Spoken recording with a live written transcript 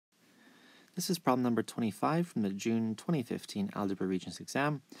This is problem number 25 from the June 2015 Algebra Regents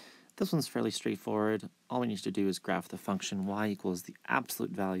exam. This one's fairly straightforward. All we need to do is graph the function y equals the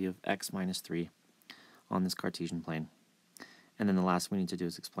absolute value of x minus 3 on this Cartesian plane. And then the last we need to do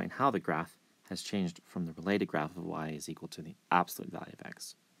is explain how the graph has changed from the related graph of y is equal to the absolute value of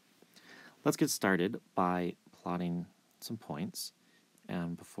x. Let's get started by plotting some points.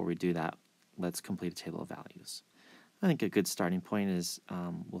 And before we do that, let's complete a table of values. I think a good starting point is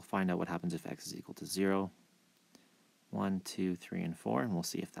we'll find out what happens if x is equal to 0, 1, 2, 3, and 4, and we'll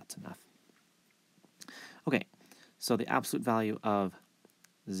see if that's enough. Okay, so the absolute value of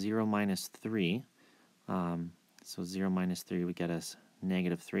 0 minus 3, so 0 minus 3 would get us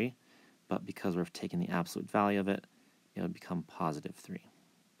negative 3, but because we're taking the absolute value of it, it would become positive 3.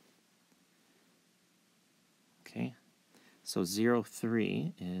 Okay, so 0,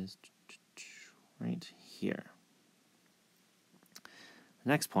 3 is right here. The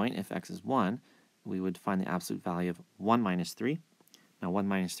next point, if x is 1, we would find the absolute value of 1 minus 3. Now 1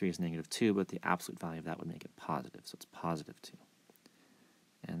 minus 3 is negative 2, but the absolute value of that would make it positive, so it's positive 2.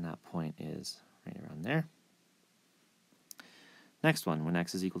 And that point is right around there. Next one, when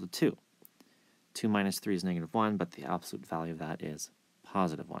x is equal to 2. 2 minus 3 is negative 1, but the absolute value of that is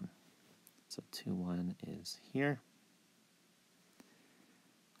positive 1. So 2, 1 is here.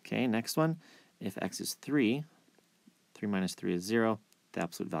 Okay, next one, if x is 3, 3 minus 3 is 0, the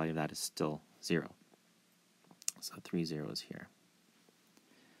absolute value of that is still 0. So 3, 0 is here.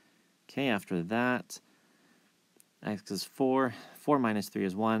 Okay, after that, x is 4. 4 minus 3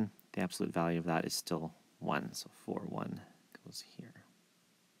 is 1. The absolute value of that is still 1. So 4, 1 goes here.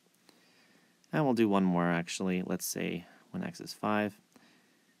 And we'll do one more, actually. Let's say when x is 5,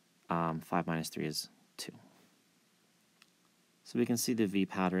 5 minus 3 is 2. So we can see the V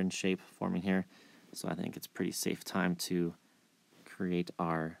pattern shape forming here. So I think it's pretty safe time to create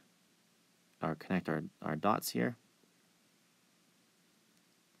connect our dots here,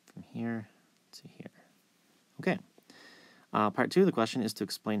 from here to here. Okay. Part 2 of the question is to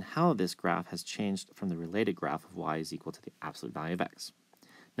explain how this graph has changed from the related graph of y is equal to the absolute value of x.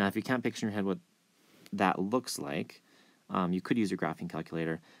 Now, if you can't picture in your head what that looks like, you could use your graphing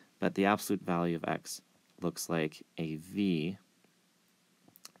calculator, but the absolute value of x looks like a V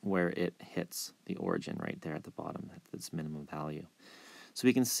where it hits the origin right there at the bottom, at its minimum value. So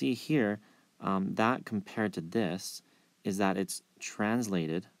we can see here that compared to this is that it's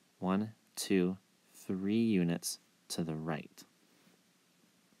translated 1, 2, 3 units to the right.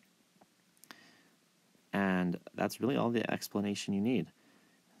 And that's really all the explanation you need,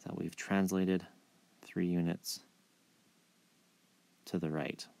 is that we've translated 3 units to the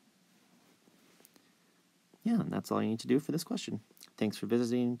right. Yeah, and that's all you need to do for this question. Thanks for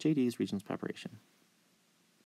visiting JD's Regions Preparation.